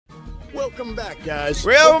Welcome back, guys.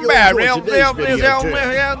 Real bad. We're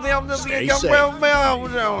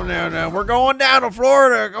going down to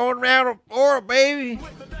Florida. Going down to Florida, baby.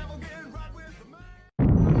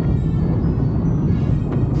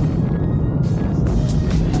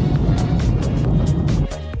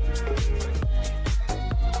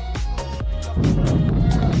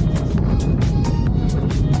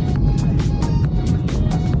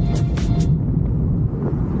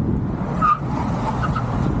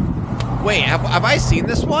 Wait, have I seen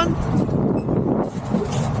this one?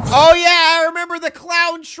 Oh yeah, I remember the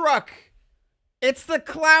clown truck. It's the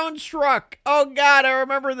clown truck. Oh god, I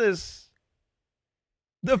remember this.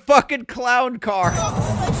 The fucking clown car.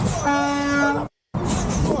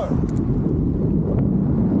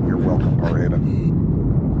 You're welcome, Parada.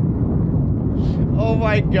 Oh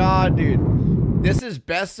my god, dude. This is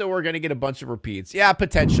best, so we're gonna get a bunch of repeats. Yeah,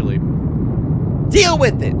 potentially. Deal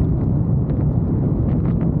with it.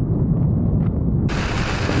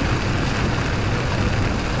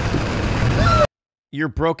 Your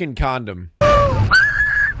broken condom. We're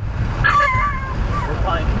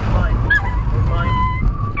fine, we're fine.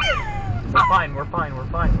 We're fine. We're fine, we're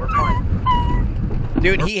fine, we're fine.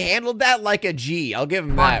 Dude, he handled that like a G. I'll give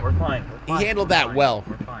him that. We're fine, we're fine. He handled that well.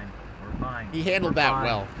 We're fine, we're fine. He handled that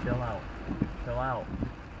well. Chill out. Chill out.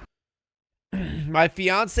 My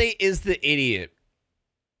fiance is the idiot.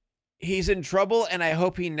 He's in trouble, and I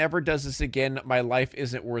hope he never does this again. My life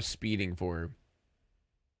isn't worth speeding for.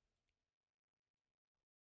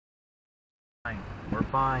 We're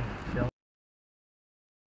fine. Chill.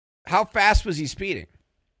 How fast was he speeding?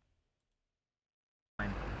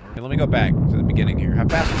 Okay, let me go back to the beginning here. How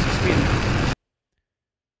fast was he speeding?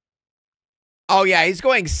 Oh, yeah, he's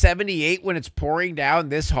going 78 when it's pouring down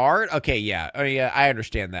this hard? Okay, yeah. Oh, yeah, I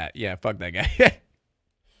understand that. Yeah, fuck that guy.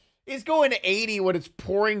 He's going 80 when it's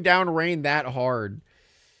pouring down rain that hard.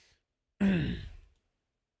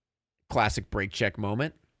 Classic brake check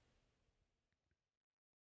moment.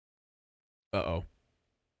 Uh-oh.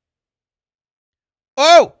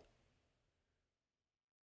 Oh!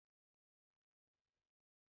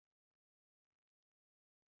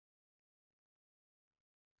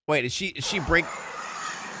 Wait, is she break?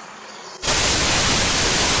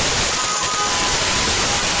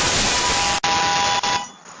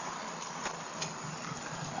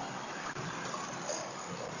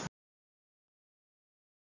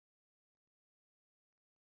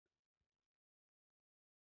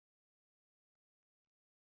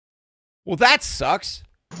 Well, that sucks.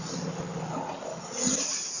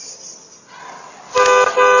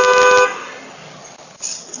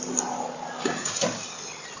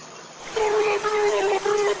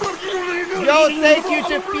 Yo, thank you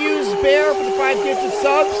to Fuse Bear for the 5 gifted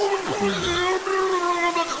subs.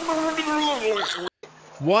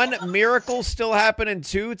 One, miracles still happen, and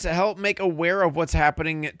two, to help make aware of what's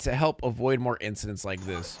happening to help avoid more incidents like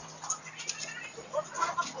this.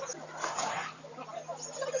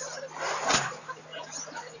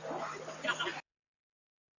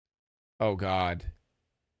 Oh, God.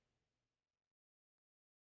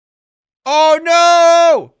 Oh,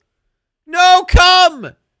 no! No,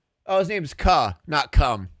 come! Oh, his name's Ka, not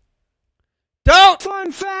Cum. Don't!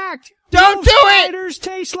 Fun fact! Don't do it! Spiders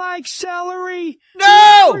taste like celery. No!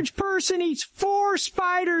 The average person eats 4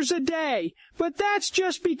 spiders a day. But that's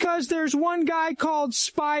just because there's one guy called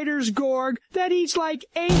Spiders Gorg that eats like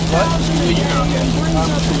 8,000 a day and brings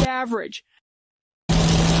up the average.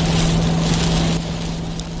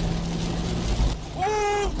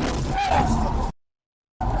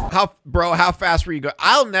 How fast were you going?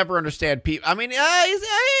 I'll never understand people. I mean,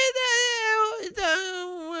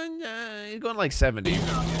 he's going like 70. He's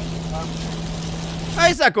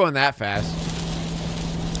not going that fast.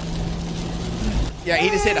 Yeah, he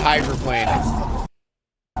just hit hydroplane.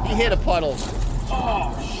 He hit a puddle.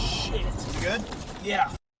 Oh, shit. You good?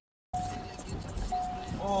 Yeah.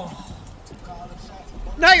 Oh.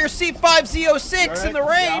 Now you're C5Z06 Right? in the rain.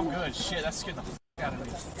 Yeah, I'm good. Shit, that scared the f out of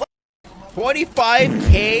me.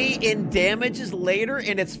 25K in damages later,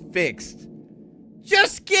 and it's fixed.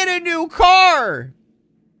 Just get a new car.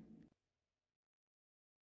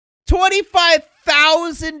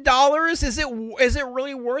 $25,000? Is it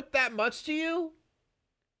really worth that much to you?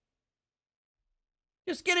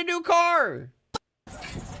 Just get a new car.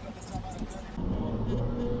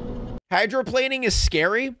 Hydroplaning is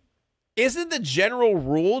scary. Isn't the general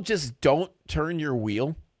rule just don't turn your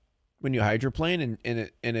wheel when you hydroplane and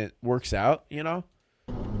it works out, you know?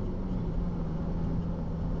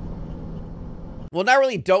 Well, not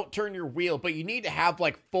really don't turn your wheel, but you need to have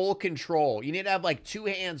like full control. You need to have like 2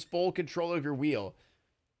 hands full control of your wheel.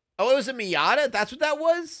 Oh, it was a Miata? That's what that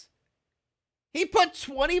was? He put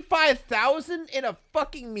 25,000 in a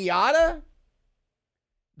fucking Miata?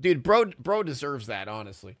 Dude, bro deserves that,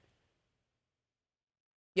 honestly.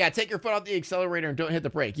 Yeah, take your foot off the accelerator and don't hit the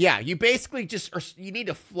brake. Yeah, you basically just, you need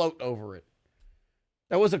to float over it.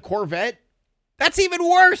 That was a Corvette? That's even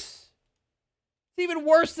worse. It's even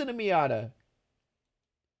worse than a Miata.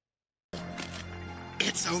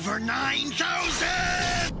 It's over 9,000!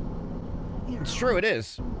 It's true, it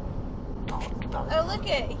is. Oh, look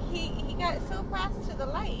at, he got so close to the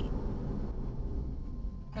light.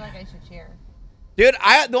 I feel like I should cheer. Dude,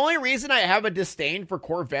 the only reason I have a disdain for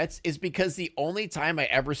Corvettes is because the only time I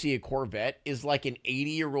ever see a Corvette is like an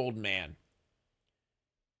 80-year-old man.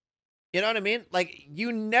 You know what I mean? Like,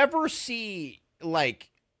 you never see, like,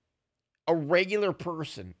 a regular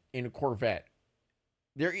person in a Corvette.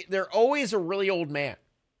 They're always a really old man.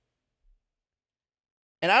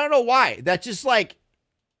 And I don't know why. That's just like,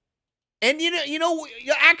 and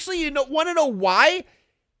actually, want to know why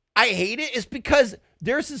I hate it? Is because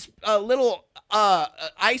there's this little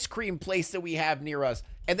ice cream place that we have near us,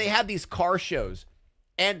 and they have these car shows.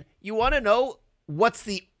 And you want to know what's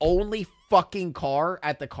the only fucking car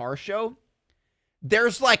at the car show?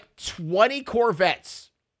 There's like 20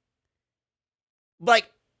 Corvettes.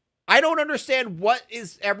 Like, I don't understand what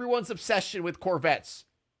is everyone's obsession with Corvettes.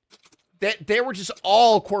 That they were just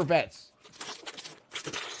all Corvettes.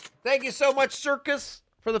 Thank you so much, Circus,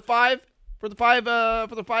 for the five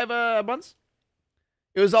months.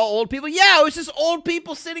 It was all old people. Yeah, it was just old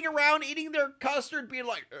people sitting around eating their custard, being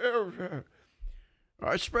like,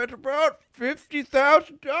 I spent about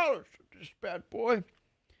 $50,000 on this bad boy.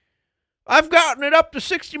 I've gotten it up to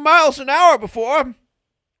 60 miles an hour before.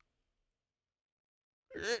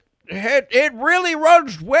 It really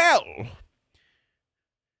runs well.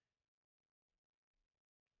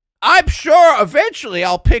 I'm sure eventually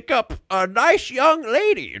I'll pick up a nice young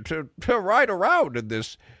lady to ride around in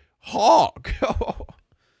this hog.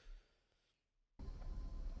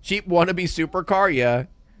 Cheap wannabe supercar, yeah.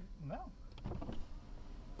 No.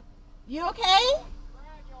 You okay?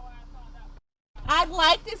 I'd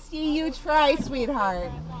like to see you try,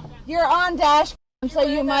 sweetheart. You're on dash, so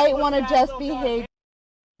you might want to just behave.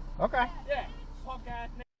 Okay.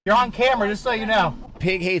 You're on camera, just so you know.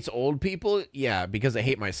 Pig hates old people? Yeah, because I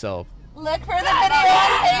hate myself. Look for the video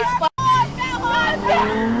on Facebook.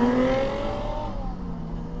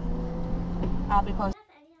 I'll be posting.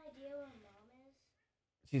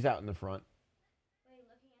 She's out in the front.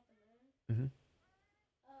 Mm-hmm.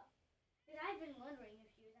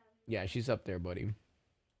 Yeah, she's up there, buddy.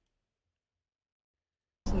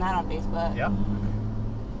 Not on Facebook. Yeah.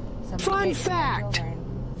 Fun fact.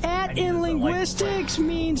 At in linguistics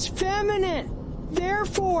means feminine.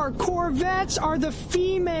 Therefore, Corvettes are the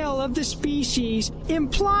female of the species,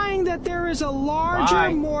 implying that there is a larger,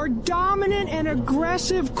 more dominant and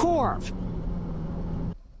aggressive Corv.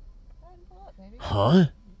 Huh?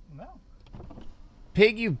 No.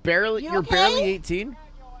 Pig, you're barely 18?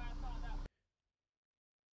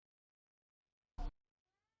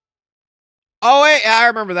 Oh, wait, I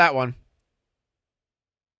remember that one.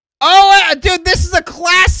 Oh, dude, this is a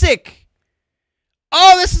classic.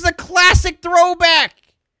 Oh, this is a classic throwback.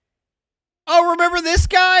 Oh, remember this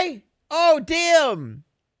guy? Oh, damn.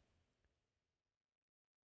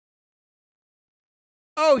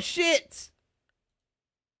 Oh, shit.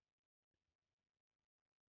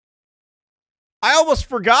 I almost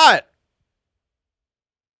forgot.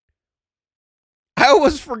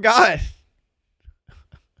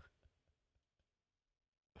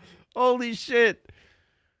 Holy shit.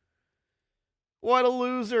 What a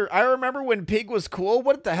loser. I remember when Pig was cool.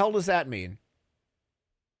 What the hell does that mean?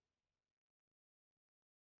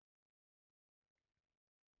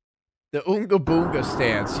 The Oonga Boonga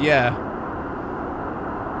stance, yeah.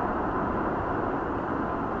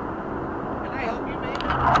 Can I help you, man?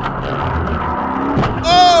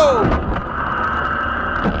 Oh!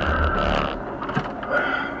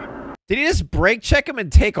 Did he just brake check him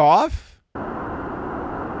and take off?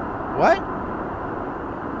 What?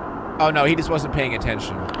 Oh, no, he just wasn't paying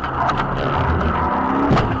attention.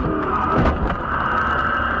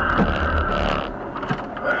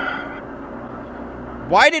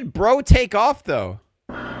 Why did bro take off, though?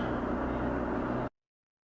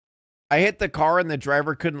 I hit the car and the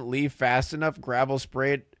driver couldn't leave fast enough. Gravel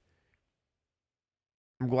sprayed.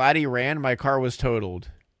 I'm glad he ran. My car was totaled.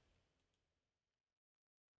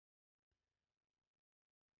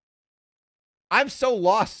 I'm so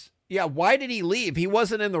lost. Yeah, why did he leave? He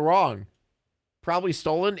wasn't in the wrong. Probably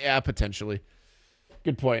stolen? Yeah, potentially.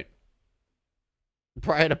 Good point.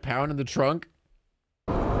 Probably had a pound in the trunk.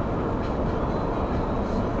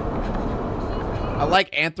 I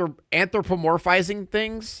like anthropomorphizing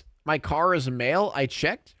things. My car is male. I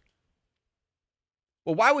checked.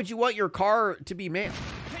 Well, why would you want your car to be male?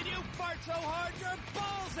 Can you fart so hard your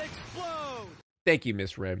balls explode? Thank you,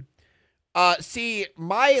 Miss Rim. See,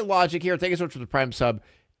 my logic here, thank you so much for the Prime sub.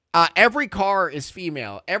 Every car is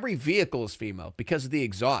female. Every vehicle is female because of the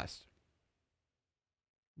exhaust.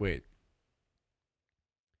 Wait.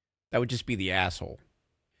 That would just be the asshole.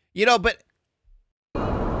 You know, but...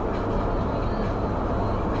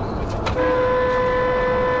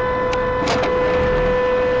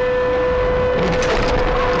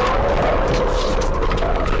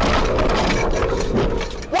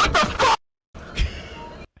 What the fuck?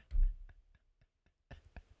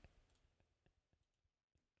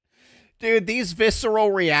 Dude, these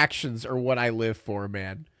visceral reactions are what I live for,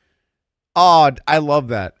 man. Oh, I love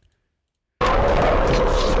that.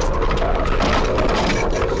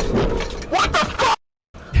 What the fuck?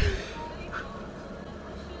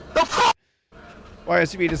 The fuck?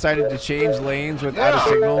 YSB decided to change lanes without a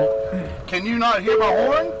signal. Can you not hear my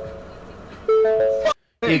horn?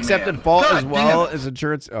 He accepted fault as well as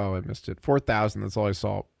insurance. Oh, I missed it. 4,000. That's all I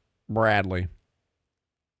saw. Bradley.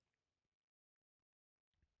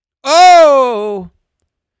 Oh!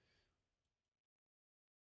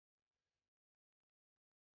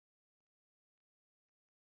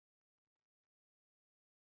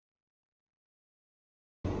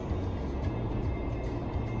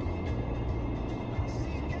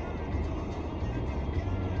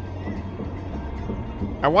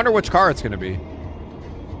 I wonder which car it's going to be.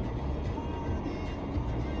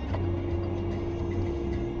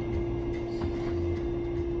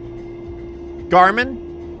 Garmin?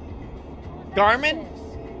 Garmin?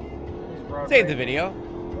 Save the video.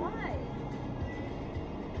 Why?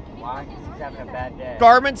 Why? 'Cause he's having a bad day.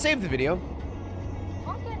 Garmin, save the video.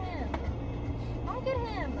 Honk at him. Honk at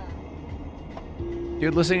him.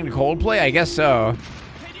 Dude, listening to Coldplay? I guess so.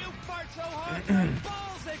 Can you fart so hard your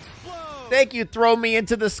balls explode? Thank you, Throw Me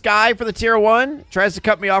Into the Sky for the tier 1. Tries to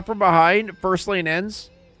cut me off from behind. First lane ends.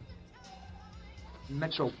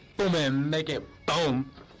 Metro boom and make it boom.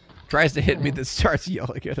 Tries to hit me, then starts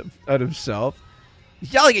yelling at himself.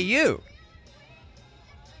 He's yelling at you.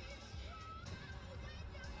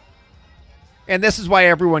 And this is why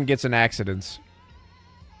everyone gets in accidents.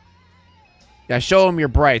 Yeah, show him your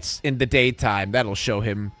brights in the daytime. That'll show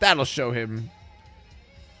him. That'll show him.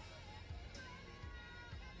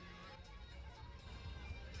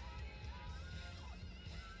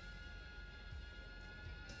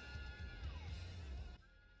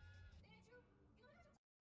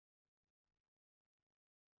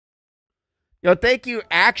 Yo, thank you,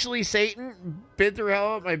 actually, Satan. Been through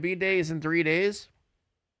hell. My B-day is in 3 days.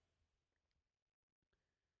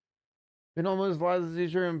 Been almost lost the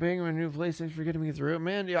teacher and paying my new place. Thanks for getting me through it,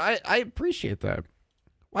 man. Yeah, I appreciate that.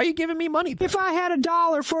 Why are you giving me money? If I had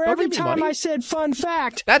 $1 for every give me time money. I said fun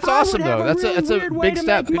fact, That's I awesome, would have though. That's really a weird way big to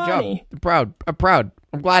step. make Good money. job. I'm proud. I'm proud.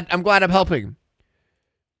 I'm glad I'm helping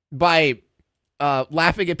by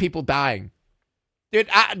laughing at people dying.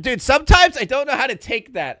 Dude, sometimes I don't know how to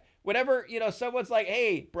take that. Whenever, you know, someone's like,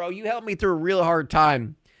 "Hey, bro, you helped me through a real hard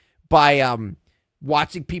time by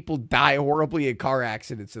watching people die horribly in car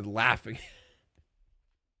accidents," and laughing.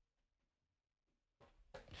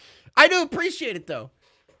 I do appreciate it, though.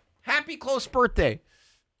 Happy close birthday.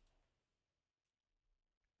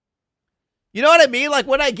 You know what I mean? Like,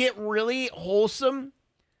 when I get really wholesome,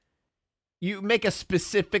 you make a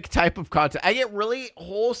specific type of content. I get really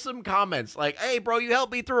wholesome comments like, "Hey, bro, you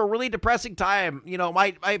helped me through a really depressing time. You know,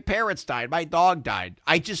 my parents died. My dog died.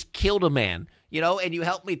 I just killed a man, you know, and you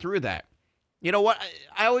helped me through that." You know what?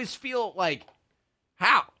 I always feel like,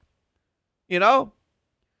 how? You know?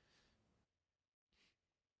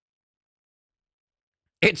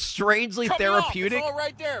 It's strangely therapeutic. It's all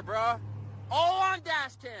right there, bruh. All on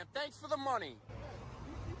dash cam. Thanks for the money.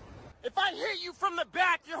 If I hit you from the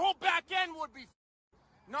back, your whole back end would be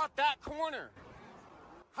not that corner.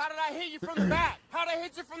 How did I hit you from the back? How did I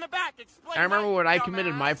hit you from the back? Explain. I remember that, when I dumbass.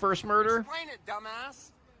 committed my first murder. Explain it, dumbass.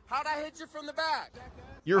 How'd I hit you from the back?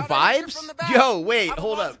 Your How'd I hit you vibes? from the back? Yo, wait, I'm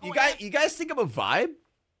hold up. logical You guys think I'm a vibe?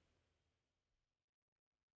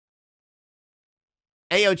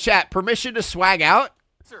 Hey, yo, chat, permission to swag out?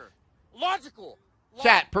 answer. Logical.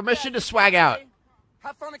 Chat, permission to swag out.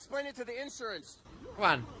 Have fun explaining it to the insurance. Come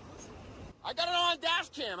on. I got it on dash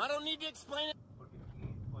cam. I don't need to explain it.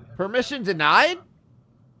 Permission denied?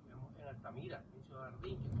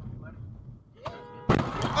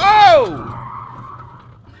 Oh!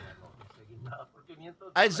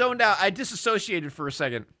 I zoned out. I disassociated for a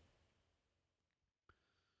second.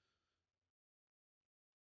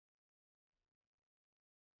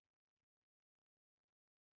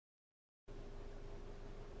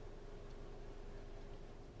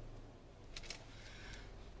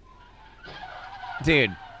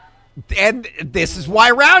 Dude. And this is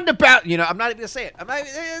why roundabout. You know, I'm not even gonna say it. I'm not. It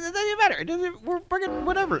doesn't even matter. It doesn't. We're fucking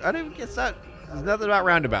whatever. I don't even get that. There's nothing about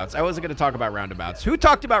roundabouts. I wasn't gonna talk about roundabouts. Who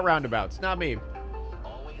talked about roundabouts? Not me.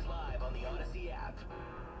 Always live on the Odyssey app.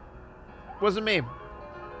 Wasn't me.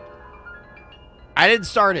 I didn't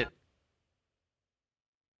start it.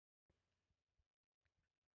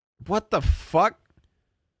 What the fuck?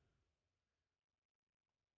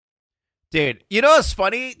 Dude, you know what's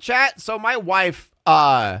funny, chat? So my wife,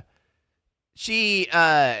 she,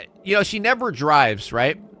 you know, she never drives,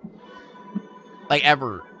 right? Like,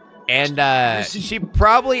 ever. And, she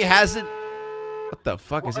probably hasn't... What the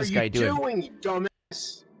fuck is this guy doing? What are you doing, you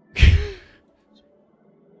dumbass?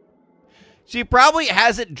 She probably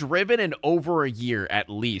hasn't driven in over a year, at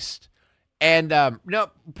least. And,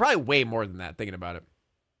 no, probably way more than that, thinking about it.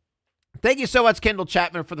 Thank you so much, Kendall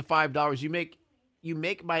Chapman, for the $5. You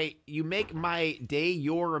make my day.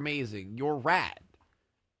 You're amazing. You're rad.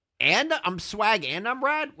 And I'm swag and I'm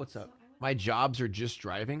rad. What's up? My jobs are just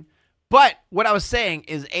driving. But what I was saying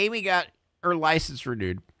is Amy got her license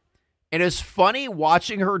renewed. And it's funny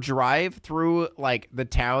watching her drive through like the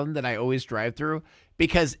town that I always drive through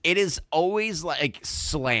because it is always like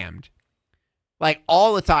slammed. Like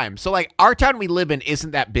all the time. So like our town we live in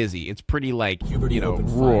isn't that busy. It's pretty like, you know,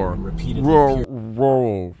 roar.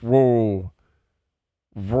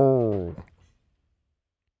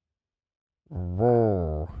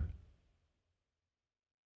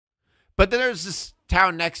 But then there's this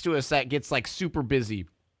town next to us that gets like super busy,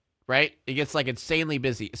 right? It gets like insanely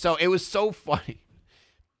busy. So it was so funny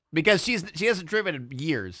because she hasn't driven in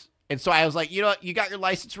years. And so I was like, you know what? You got your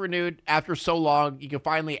license renewed after so long. You can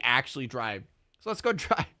finally actually drive. So let's go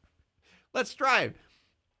drive. Let's drive.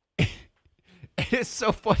 It's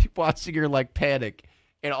so funny watching her like panic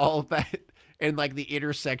and all of that and like the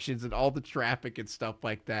intersections and all the traffic and stuff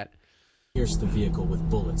like that. Pierced the vehicle with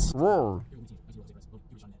bullets. Roar.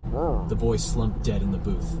 Roar. The boy slumped dead in the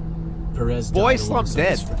booth. Perez boy died slumped alongside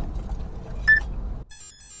dead. his friend.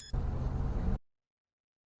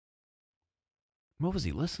 What was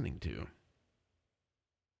he listening to?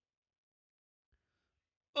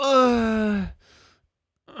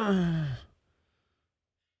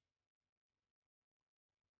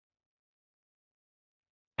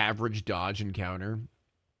 Average Dodge encounter.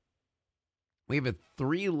 We have a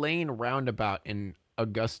 3-lane roundabout in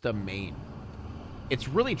Augusta, Maine. It's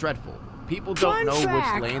really dreadful. People don't know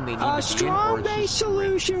which lane they need to be in. A strong-based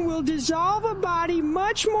solution will dissolve a body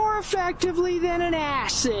much more effectively than an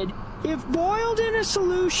acid. If boiled in a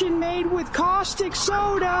solution made with caustic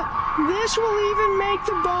soda, this will even make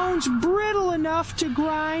the bones brittle enough to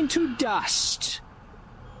grind to dust.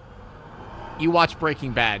 You watch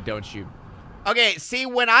Breaking Bad, don't you? Okay, see,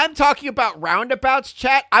 when I'm talking about roundabouts,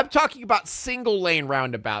 chat, I'm talking about single-lane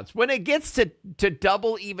roundabouts. When it gets to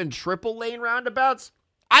double, even triple-lane roundabouts,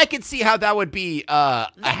 I can see how that would be a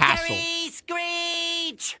hassle.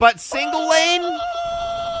 Screech! But single lane?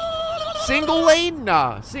 Single lane?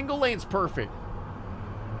 Nah. Single lane's perfect.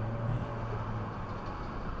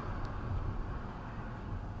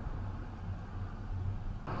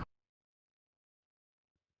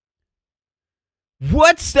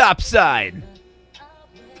 What stop sign?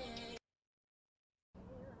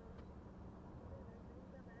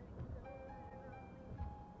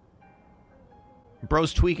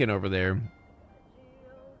 Bro's tweaking over there.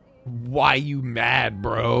 Why you mad,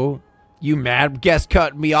 bro? You mad? Guest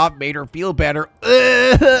cut me off, made her feel better.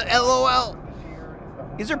 LOL.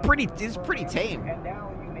 These are pretty tame.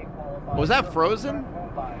 Was that Frozen?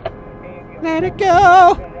 Let it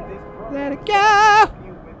go. Let it go.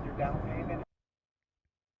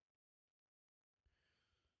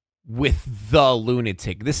 With the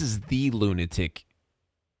lunatic. This is the lunatic.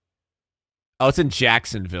 Oh, it's in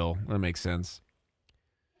Jacksonville. That makes sense.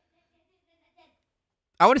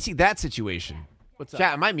 I want to see that situation. What's up?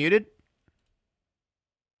 Chat, am I muted?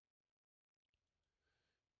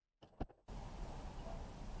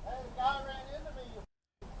 Hey, the guy ran into me, you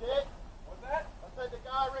dick. What's that? I said the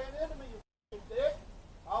guy ran into me, you dick.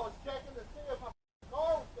 I was checking to see if my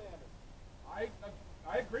car was standing.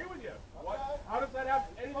 I agree with you. Okay. What? How does that have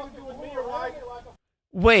anything to do with me or why?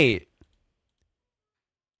 Wait.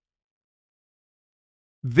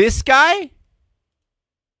 This guy?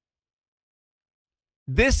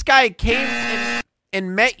 This guy came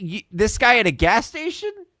and met this guy at a gas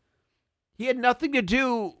station? He had nothing to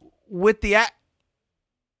do with the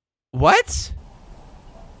What?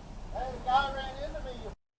 Hey, the guy ran into me,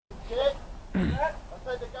 you dick. I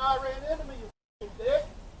said the guy ran into me, you dick.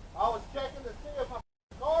 I was checking to see if my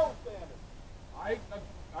car was standing.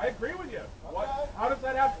 I agree with you. Okay. What? How does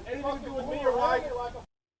that have anything to do with me or why?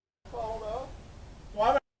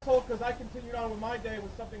 because I continued on with my day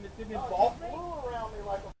with something that didn't involve me. Around me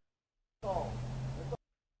like a dog.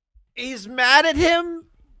 He's mad at him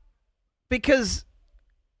because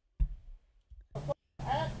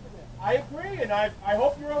Accident. I agree, and I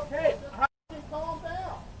hope you're okay. Calm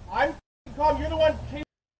down. I'm calm. You're the one.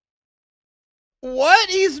 what?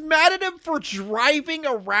 He's mad at him for driving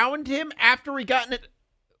around him after he got in it.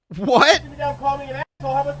 What? Sit me down, call me an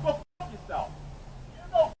asshole. How about you go fuck yourself? You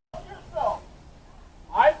go fuck yourself.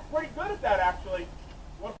 I'm pretty good at that, actually.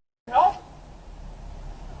 Want help?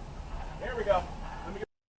 There we go. Let me get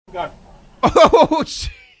the gun. Oh,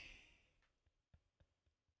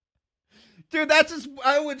 dude, that's just,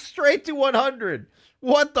 I went straight to 100.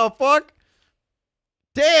 What the fuck?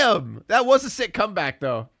 Damn, that was a sick comeback,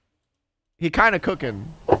 though. He kind of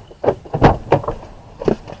cooking.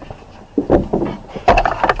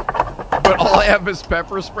 But all I have is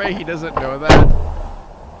pepper spray. He doesn't know that.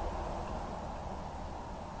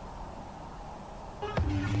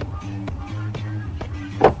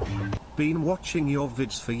 Been watching your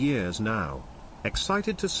vids for years now.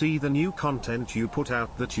 Excited to see the new content you put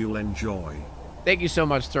out that you'll enjoy. Thank you so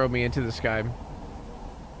much, Throw Me Into the Sky.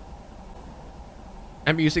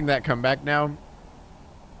 I'm using that comeback now.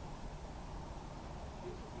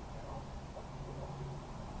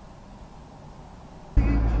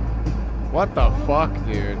 What the fuck,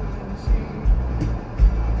 dude?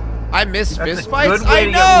 I miss fist fights? I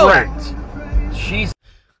know! Jeez.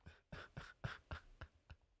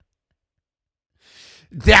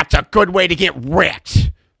 That's a good way to get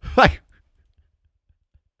wrecked. Like,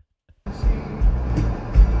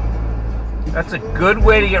 That's a good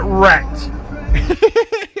way to get wrecked.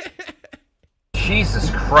 Jesus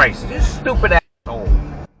Christ, you stupid asshole.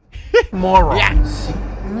 Morons.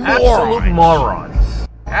 Yeah. Absolute morons.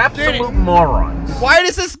 Absolute morons. Why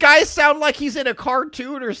does this guy sound like he's in a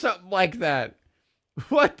cartoon or something like that?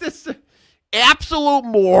 What this? Absolute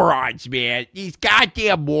morons, man. These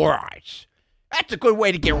goddamn morons. That's a good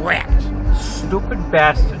way to get wrecked. Stupid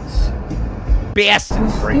bastards.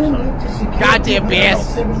 Bastards. Goddamn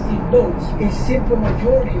bastards. 70 votes, a simple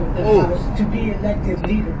majority of the House to be elected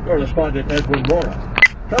leader. Correspondent Edwin Mora.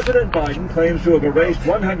 President Biden claims to have erased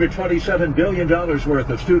 $127 billion worth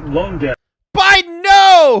of student loan debt. Biden,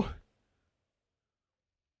 no!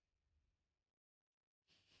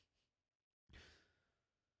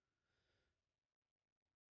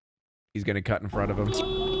 He's gonna cut in front of him.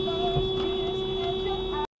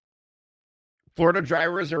 Florida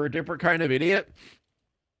drivers are a different kind of idiot.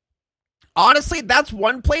 Honestly, that's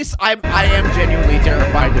one place I am genuinely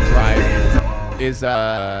terrified to drive. Is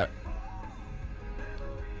I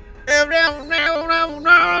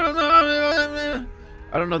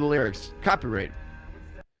don't know the lyrics. Copyright.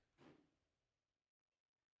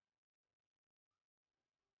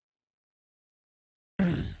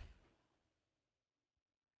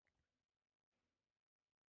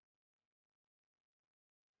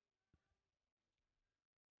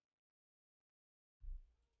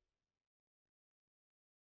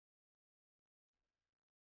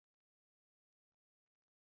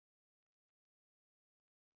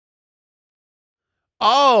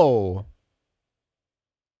 Oh.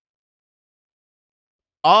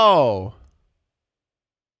 Oh.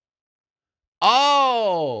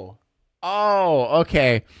 Oh. Oh,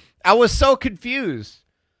 okay. I was so confused.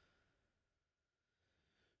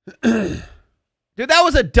 Dude, that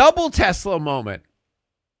was a double Tesla moment.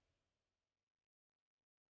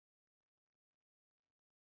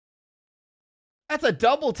 That's a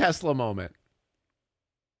double Tesla moment.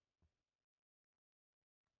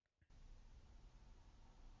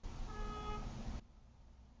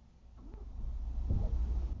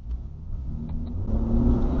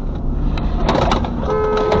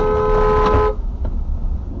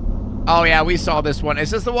 Oh, yeah, we saw this one.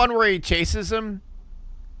 Is this the one where he chases him?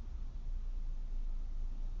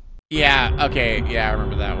 Yeah, okay. Yeah, I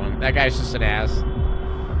remember that one. That guy's just an ass.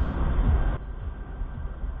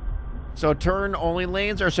 So turn-only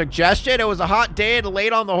lanes are suggested. It was a hot day and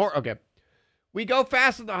late on the horse. Okay. We go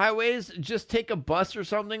fast on the highways. Just take a bus or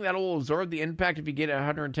something. That will absorb the impact if you get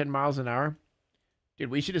 110 miles an hour.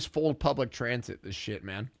 Dude, we should just fold public transit this shit,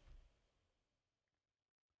 man.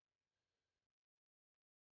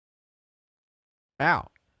 Ow.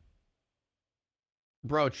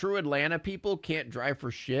 Bro, true Atlanta people can't drive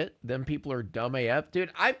for shit. Them people are dumb AF.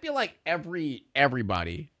 Dude, I feel like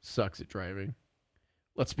everybody sucks at driving.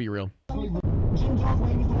 Let's be real.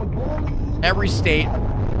 Every state.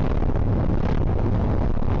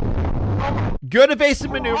 Good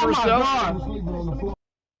evasive maneuvers, though.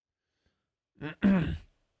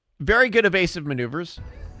 Very good evasive maneuvers.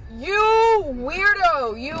 You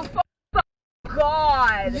weirdo! You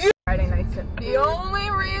god! Friday night tip. The only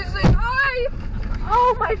reason I...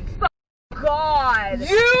 Oh my god!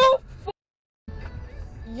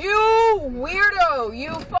 You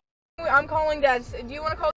weirdo! I'm calling Dad. Do you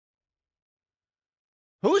want to call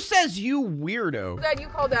Who says you weirdo? Dad? You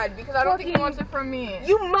call Dad, because I don't think he wants it from me.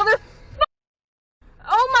 You mother...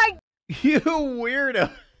 Oh my... You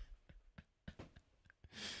weirdo.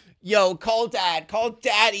 Yo, call Dad. Call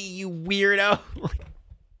Daddy, you weirdo.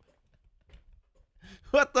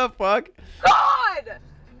 What the fuck? God!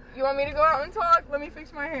 You want me to go out and talk? Let me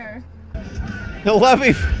fix my hair. He'll let me.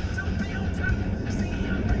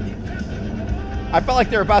 I felt like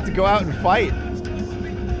they're about to go out and fight.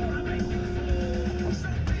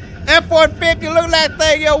 F-150, look at that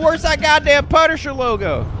thing, yo. Where's that goddamn Punisher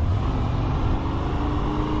logo?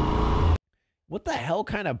 What the hell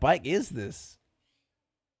kind of bike is this?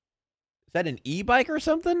 Is that an e-bike or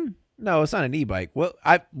something? No, it's not an e-bike.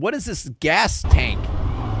 What is this gas tank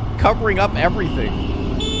covering up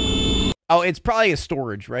everything? Oh, it's probably a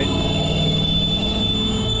storage, right?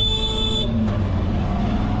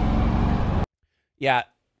 Yeah,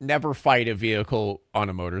 never fight a vehicle on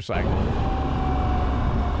a motorcycle.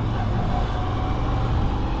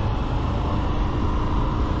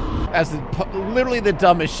 That's literally the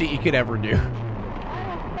dumbest shit you could ever do.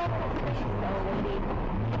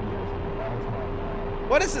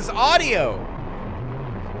 What is this audio?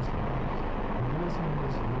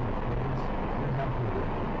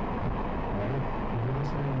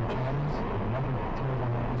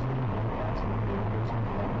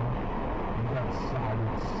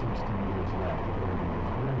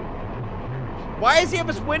 Why does he have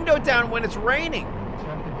his window down when it's raining?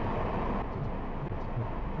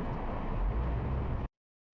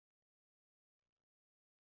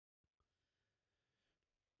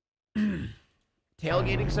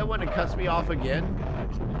 Tailgating someone and cuts me off again?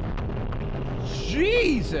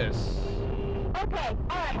 Jesus! Okay,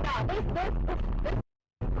 alright, now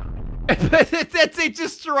they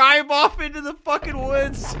just drive off into the fucking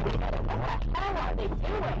woods.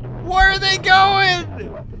 Where are they going?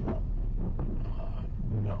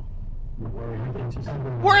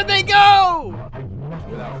 Where'd they go?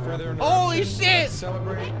 Without further ado, holy shit!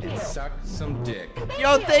 Celebrate and suck some dick.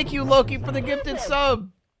 Yo, thank you, Loki, for the gifted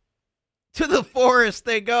sub. To the forest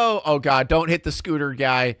they go. Oh god, don't hit the scooter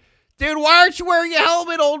guy. Dude, why aren't you wearing a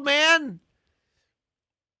helmet, old man?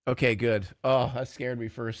 Okay, good. Oh, that scared me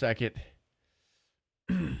for a second.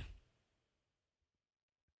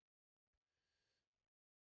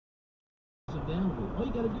 Available. All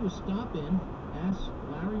you gotta do is stop in, ask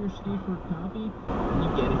Larry or Steve for a copy, and you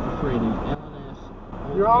get it for free. LNS.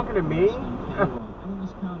 You're talking to me?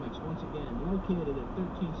 LNS Comics, once again, located at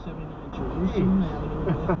 1379 Jerusalem Avenue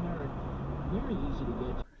in North America. Very easy to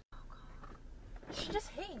get. She just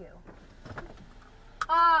hit you.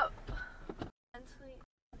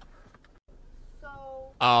 So.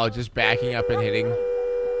 Oh, just backing up and hitting.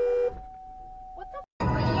 What the?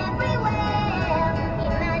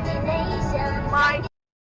 My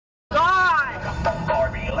God!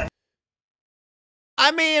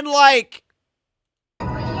 I mean, like,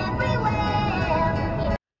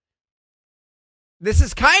 this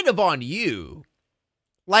is kind of on you.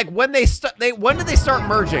 Like when when did they start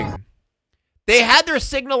merging? They had their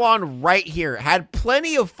signal on right here. Had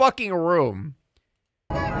plenty of fucking room.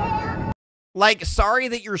 Like, sorry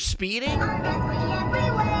that you're speeding?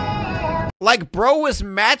 Like, bro was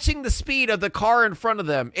matching the speed of the car in front of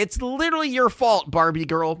them. It's literally your fault, Barbie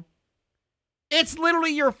girl. It's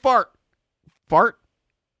literally your fart. Fart?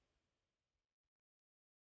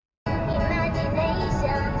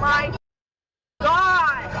 My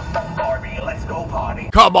God! Barbie, let's go party.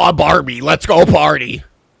 Come on, Barbie, let's go party.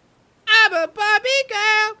 I'm a Barbie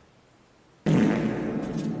girl.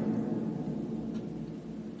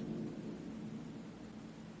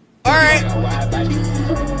 All right.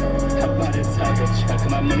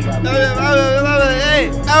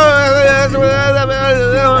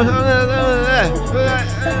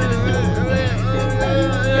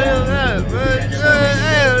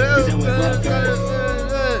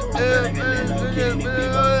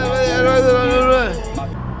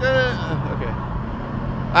 Okay.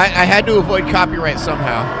 I had to avoid copyright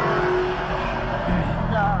somehow.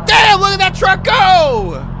 Damn, look at that truck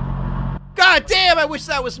go! God damn, I wish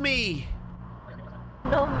that was me.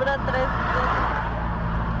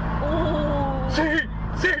 Sí,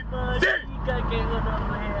 sí, sí.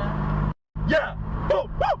 Yeah. Woo,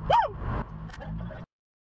 woo, woo.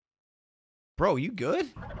 Bro, you good?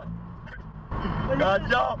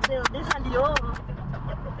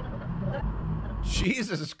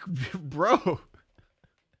 Jesus, bro.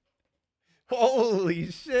 Holy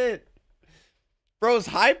shit. Bro's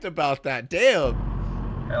hyped about that. Damn.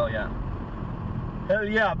 Hell yeah. Hell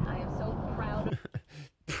yeah. I am so proud.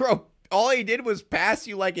 Bro, all he did was pass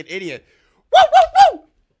you like an idiot. Woo, woo, woo!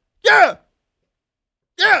 Yeah!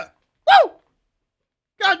 Yeah! Woo!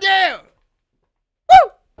 Goddamn!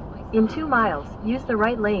 In 2 miles, use the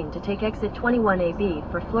right lane to take exit 21AB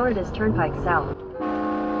for Florida's Turnpike South.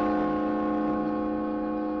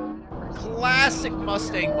 Classic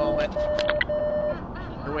Mustang moment.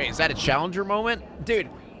 Or wait, is that a Challenger moment? Dude,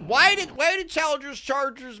 why did Challengers,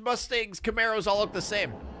 Chargers, Mustangs, Camaros all look the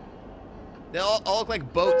same? They all look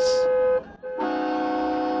like boats.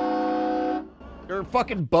 They're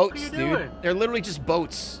fucking boats, dude. doing? They're literally just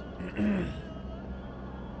boats. Tomorrow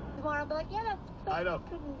I'll be like, yeah, that's I know.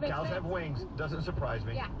 Cows have wings. Doesn't surprise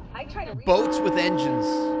me. Yeah, I try to read. Boats with engines.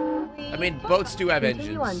 I mean, boats do have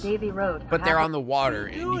Continue on engines, Davie Road. but they're on the water,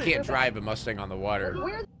 and you can't drive a Mustang on the water.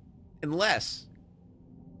 Where? Unless...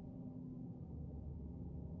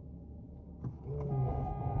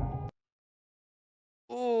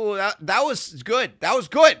 Ooh, that was good. That was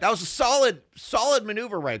good. That was a solid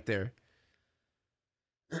maneuver right there.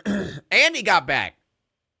 And he got back.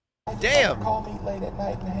 Damn. Call me late at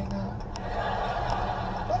night and hang out.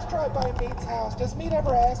 Let's drive by Meat's house. Does Meat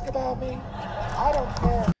ever ask about me? I don't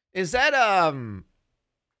care. Is that,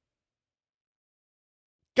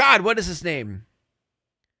 God, what is his name?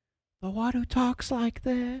 The one who talks like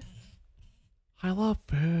this. I love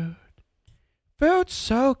food. Food's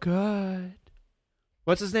so good.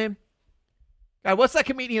 What's his name? God, what's that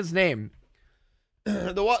comedian's name?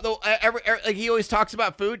 Like he always talks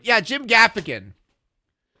about food. Yeah, Jim Gaffigan.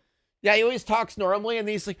 Yeah, he always talks normally, and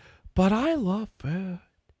he's like, but I love food.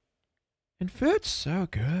 And food's so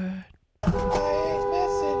good. I ain't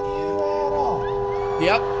missing you at all.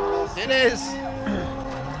 Yep, it is.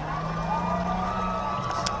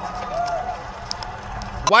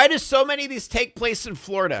 Why do so many of these take place in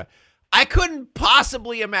Florida? I couldn't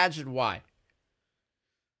possibly imagine why.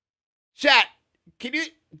 Chat, do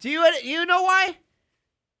you know why?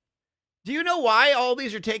 Do you know why all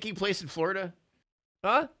these are taking place in Florida?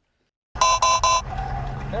 Huh?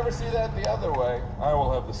 Never see that the other way. I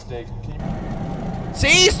will have the steak. See,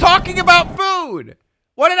 he's talking about food.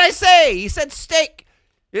 What did I say? He said steak.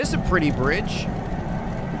 This is a pretty bridge.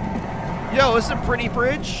 Yo, this is a pretty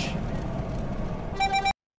bridge.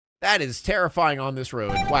 That is terrifying on this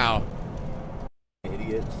road. Wow.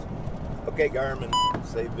 Idiots. Okay, Garmin,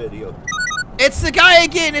 save video. It's the guy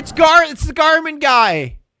again. It's the Garmin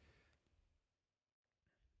guy.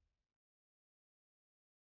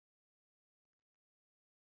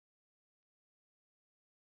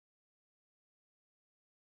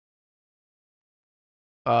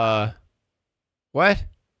 What?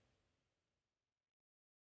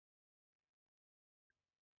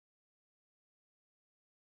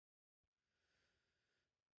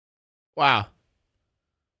 Wow.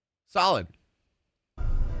 Solid.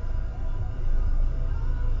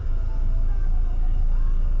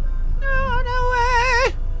 No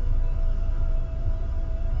way.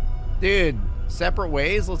 Dude, separate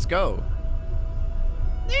ways, let's go.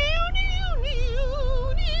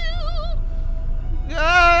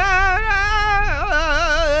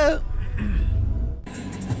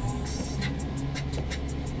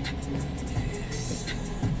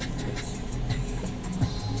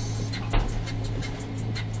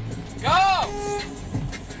 Go!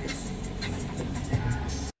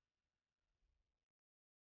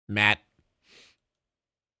 Matt.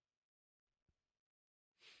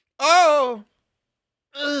 Oh!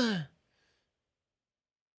 Ugh.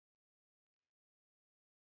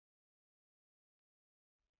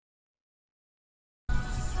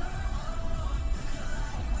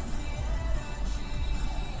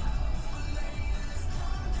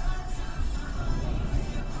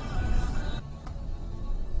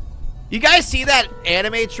 You guys see that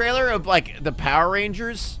anime trailer of like the Power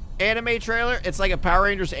Rangers anime trailer? It's like a Power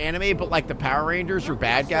Rangers anime, but like the Power Rangers are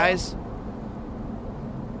bad guys.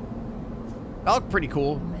 That looked pretty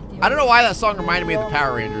cool. I don't know why that song reminded me of the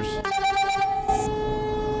Power Rangers.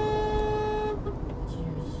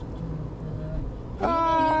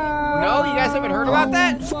 No, you guys haven't heard about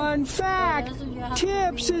that? Fun fact,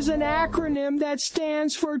 TIPS is an acronym that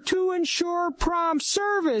stands for To Ensure Prompt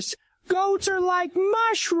Service. Goats are like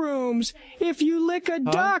mushrooms. If you lick a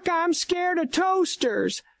duck, I'm scared of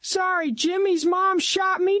toasters. Sorry, Jimmy's mom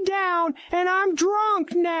shot me down, and I'm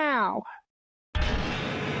drunk now.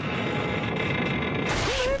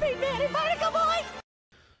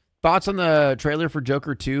 Thoughts on the trailer for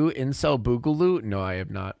Joker 2, Incel Boogaloo? No, I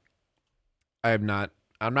have not.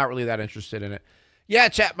 I'm not really that interested in it. Yeah,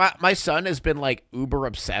 chat, my son has been like uber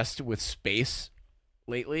obsessed with space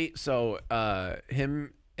lately. So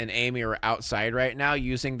him and Amy are outside right now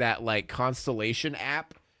using that like constellation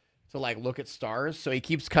app to like look at stars. So he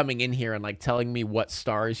keeps coming in here and like telling me what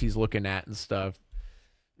stars he's looking at and stuff.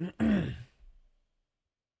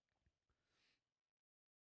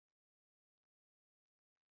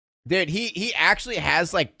 Dude, he actually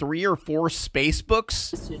has like 3 or 4 space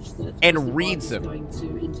books and reads them.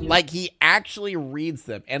 Like he actually reads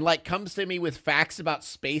them and like comes to me with facts about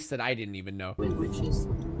space that I didn't even know. Which is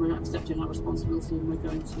we're accepting our responsibility and we're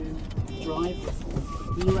going to drive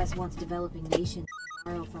reform. The U.S. wants developing nations to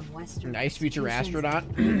borrow from Western. Nice future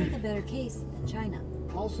astronaut. Make a better case than China.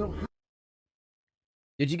 Also,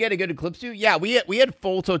 did you get a good eclipse too? Yeah, we had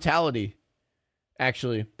full totality.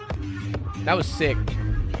 Actually, that was sick.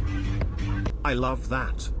 I love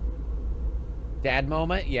that. Dad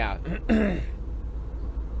moment, yeah.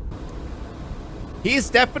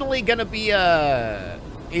 He's definitely gonna be a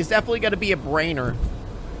brainer.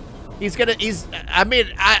 It's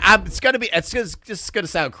just gonna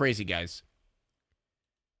sound crazy, guys.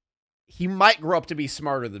 He might grow up to be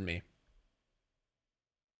smarter than me.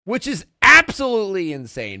 Which is absolutely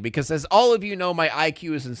insane, because as all of you know, my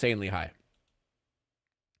IQ is insanely high.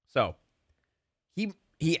 So,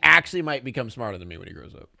 he actually might become smarter than me when he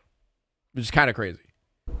grows up. Which is kind of crazy.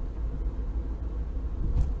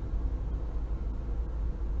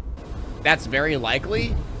 That's very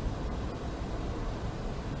likely.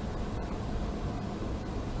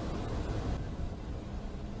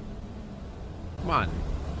 Come on.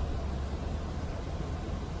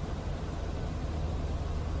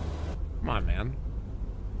 Come on, man.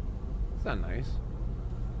 It's not nice.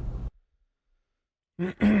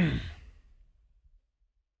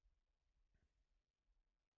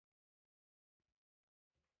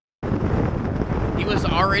 He was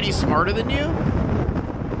already smarter than you?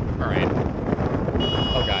 Alright.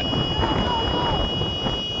 Oh, God.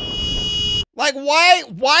 Like,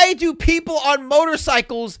 why do people on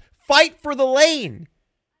motorcycles fight for the lane?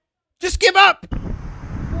 Just give up!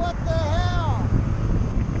 what the hell?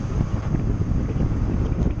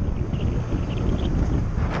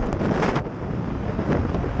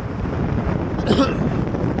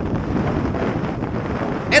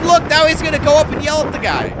 And look, now he's gonna go up and yell at the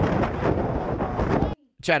guy.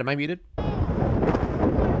 Chad, am I muted?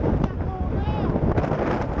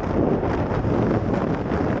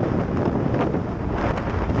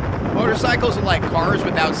 Motorcycles are like cars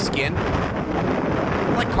without skin.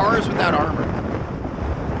 They're like cars without armor.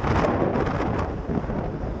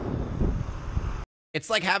 It's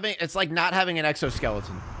like not having an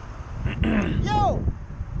exoskeleton. Yo!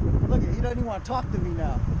 Look, he doesn't even want to talk to me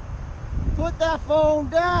now. Put that phone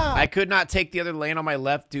down! I could not take the other lane on my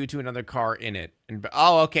left due to another car in it. And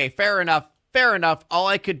oh, okay, fair enough. Fair enough. All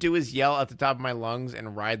I could do is yell at the top of my lungs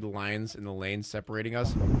and ride the lines in the lane separating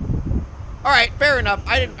us. All right, fair enough.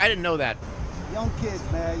 I didn't know that. Young kids,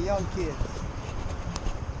 man, young kids.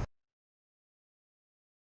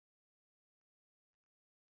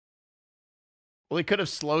 Well, he could have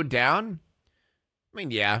slowed down. I mean,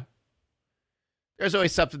 yeah. There's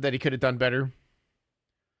always something that he could have done better.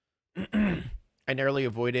 I narrowly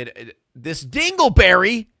avoided this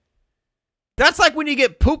dingleberry. That's like when you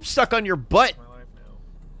get poop stuck on your butt.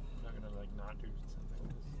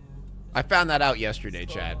 I found that out yesterday,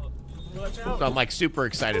 Chad. So I'm like super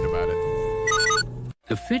excited about it.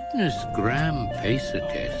 The Fitness Gram Pacer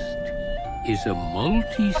Test is a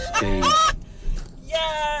multi-stage.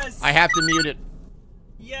 Yes! I have to mute it.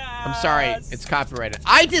 Yes! I'm sorry, it's copyrighted.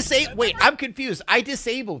 Wait, I'm confused. I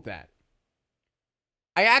disabled that.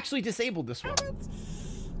 I actually disabled this one.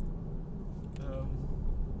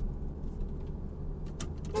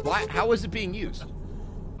 Why? How was it being used?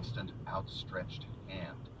 Constant outstretched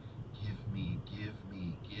hand. Give me, give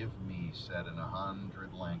me, give me, said in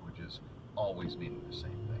 100 languages, always meaning the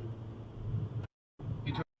same thing.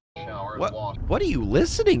 He took a shower and washed. What are you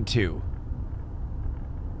listening to?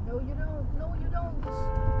 No, you don't. No, you don't.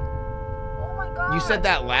 Oh my God. You said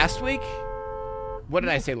that last week? What did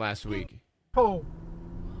I say last week? Oh.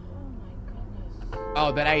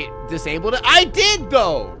 Oh, that I disabled it? I did,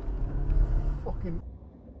 though! Fucking.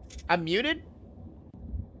 I'm muted?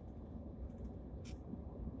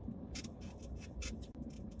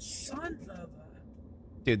 Son of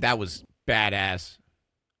a... Dude, that was badass.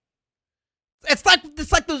 It's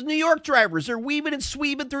like those New York drivers. They're weaving and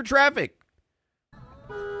sweeping through traffic.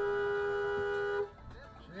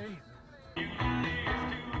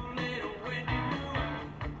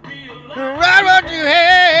 Right what you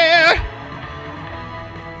have.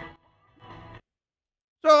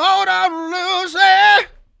 So hold on loosely,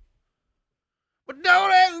 but don't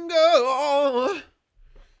let go.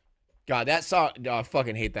 God, that song, oh, I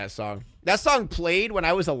fucking hate that song. That song played when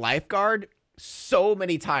I was a lifeguard so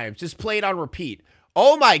many times. Just played on repeat.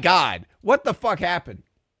 Oh my God. What the fuck happened?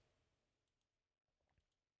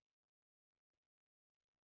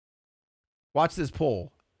 Watch this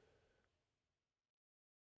poll.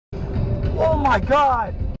 Oh my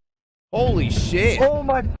God! Holy shit. Oh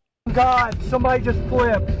my God! Somebody just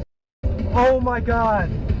flipped. Oh my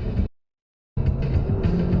God!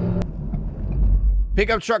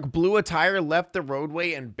 Pickup truck blew a tire, left the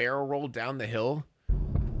roadway, and barrel rolled down the hill.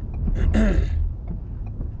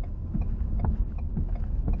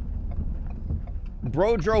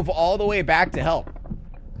 Bro drove all the way back to help.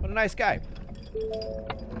 What a nice guy.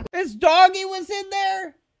 His doggy was in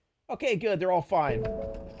there? Okay, good. They're all fine.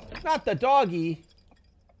 Not the doggy.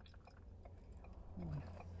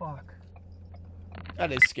 Fuck.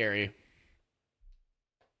 That is scary.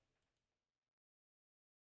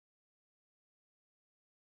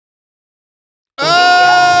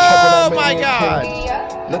 Oh my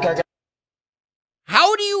God. Look, I got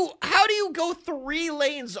How do you go 3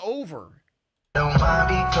 lanes over?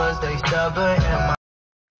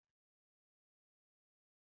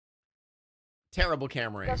 Terrible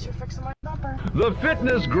camera. The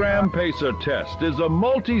Fitness Gram Pacer test is a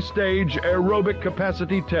multi-stage aerobic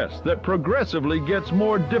capacity test that progressively gets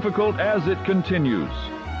more difficult as it continues.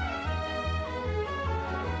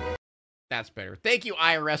 That's better. Thank you,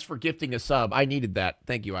 IRS, for gifting a sub. I needed that.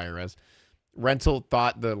 Thank you, IRS. Rental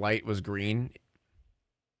thought the light was green.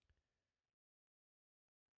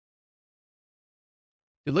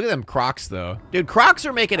 Dude, look at them Crocs, though. Dude, Crocs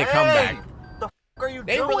are making a comeback. The f are you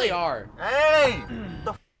They doing? really are. Hey!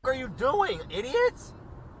 The f are you doing, idiots?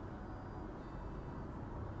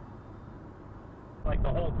 Like the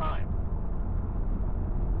whole time.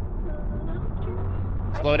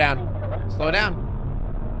 Slow down. Slow down.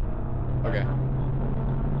 Okay.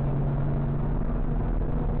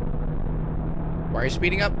 Why are you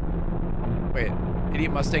speeding up? Wait,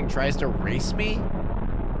 Idiot Mustang tries to race me?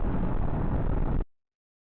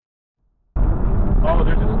 Oh,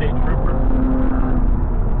 there's a state trooper.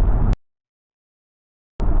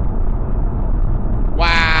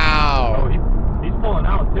 Wow. Oh, he's pulling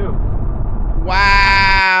out too.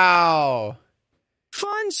 Wow.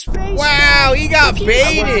 Fun space. Wow, he got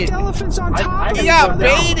baited. Elephants on top He got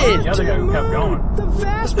baited. The other guy who kept going. The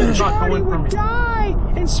vast majority would die,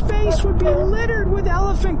 and space would be littered with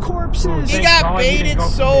elephant corpses. He got baited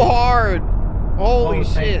so hard. Holy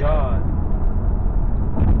shit. God.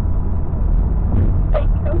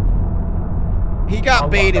 He got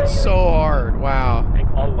baited so hard. Wow. Thank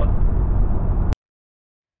Allah.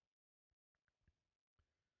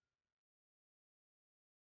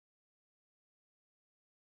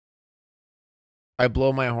 I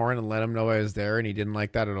blow my horn and let him know I was there, and he didn't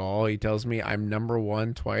like that at all. He tells me I'm number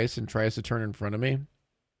 1 twice and tries to turn in front of me.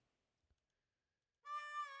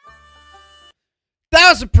 That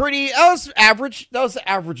was average. That was an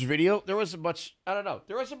average video. There wasn't much, I don't know.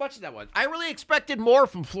 There wasn't much of that one. I really expected more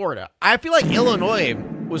from Florida. I feel like Illinois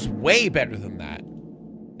was way better than that.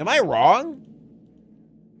 Am I wrong?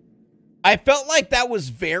 I felt like that was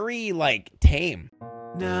very, like, tame.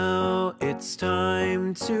 Now it's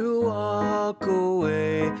time to walk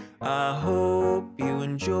away. I hope you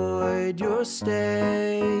enjoyed your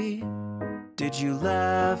stay. Did you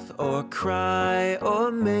laugh or cry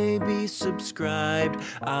or maybe subscribed?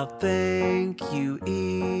 I'll thank you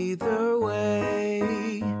either way.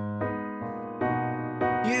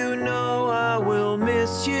 You know I will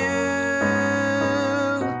miss you.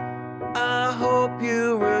 I hope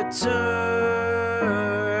you return.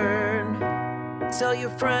 Tell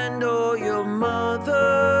your friend or your mother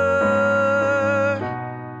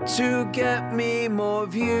to get me more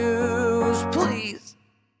views, please.